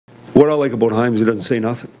What I like about Hyman, he doesn't say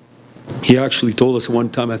nothing. He actually told us one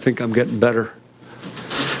time, I think I'm getting better.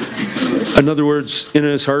 In other words, in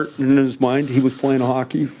his heart and in his mind, he was playing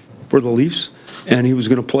hockey for the Leafs, and he was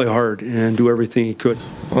going to play hard and do everything he could.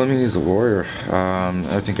 Well, I mean, he's a warrior.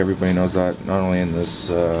 I think everybody knows that, not only in this,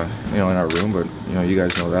 in our room, but you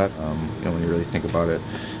guys know that. When you really think about it,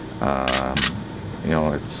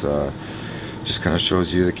 it's just kind of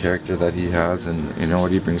shows you the character that he has, and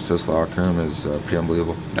what he brings to this locker room is pretty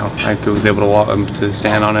unbelievable. I was able to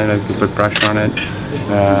stand on it. I could put pressure on it.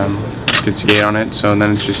 Could skate on it. So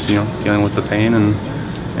then it's just dealing with the pain and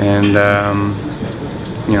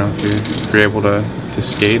if you're able to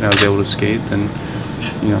skate, and I was able to skate, then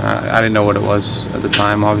I didn't know what it was at the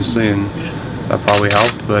time, obviously, and that probably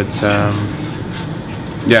helped. But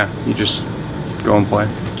yeah, you just go and play.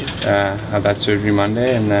 Had that surgery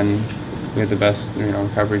Monday, and then we had the best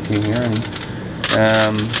recovery team here,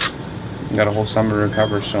 and got a whole summer to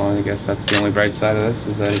recover. So I guess that's the only bright side of this,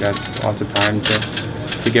 is that you got lots of time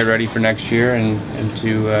to get ready for next year and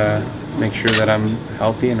to make sure that I'm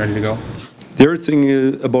healthy and ready to go. The other thing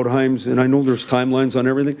is about Hymes, and I know there's timelines on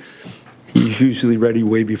everything, he's usually ready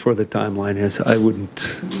way before the timeline is.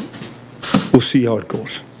 We'll see how it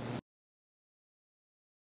goes.